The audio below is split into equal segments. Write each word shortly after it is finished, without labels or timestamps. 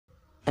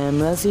I'm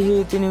Rasi here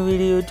with a new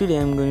video. Today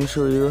I'm going to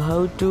show you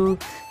how to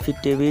fit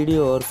a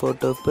video or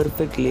photo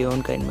perfectly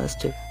on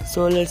Kinemaster.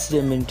 So let's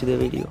jump into the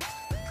video.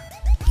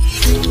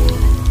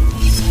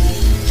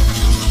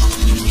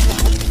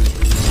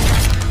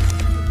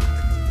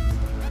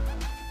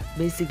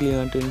 Basically, you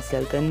want to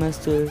install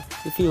Kinemaster.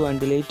 If you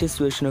want the latest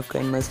version of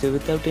Kinemaster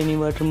without any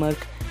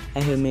watermark, I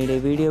have made a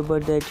video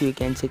about that. You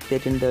can check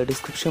that in the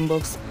description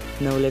box.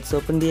 Now let's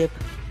open the app.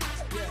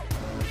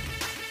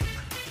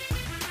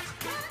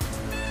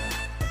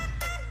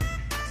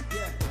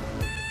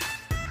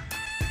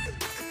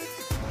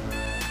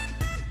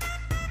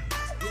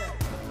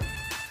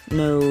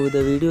 Now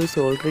the video is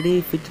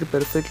already fitted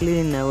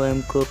perfectly. Now I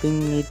am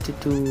cropping it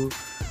to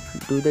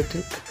do the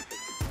trick.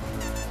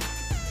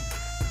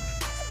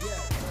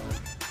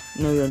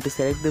 Now you want to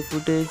select the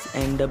footage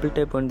and double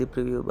tap on the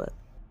preview bar.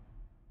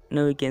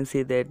 Now you can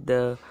see that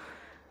the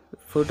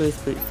photo is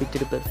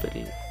fitted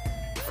perfectly.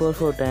 For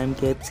photo I am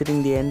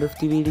capturing the end of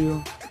the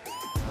video.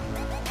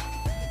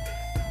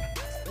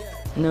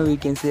 Now you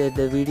can see that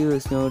the video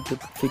is not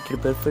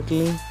fitted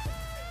perfectly.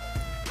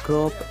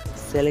 Crop,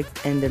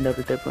 select and then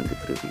double tap on the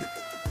preview.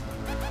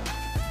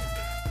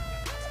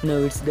 Now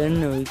it's done.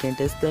 Now you can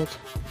test that.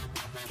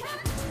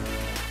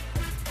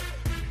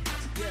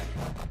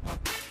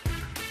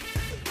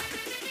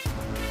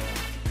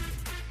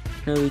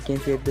 Now we can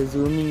see that the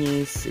zooming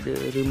is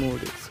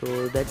removed.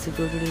 So that's it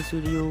for today's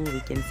video.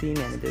 We can see in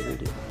another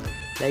video.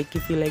 Like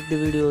if you like the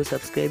video,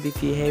 subscribe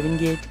if you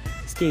haven't yet.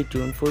 Stay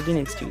tuned for the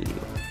next video.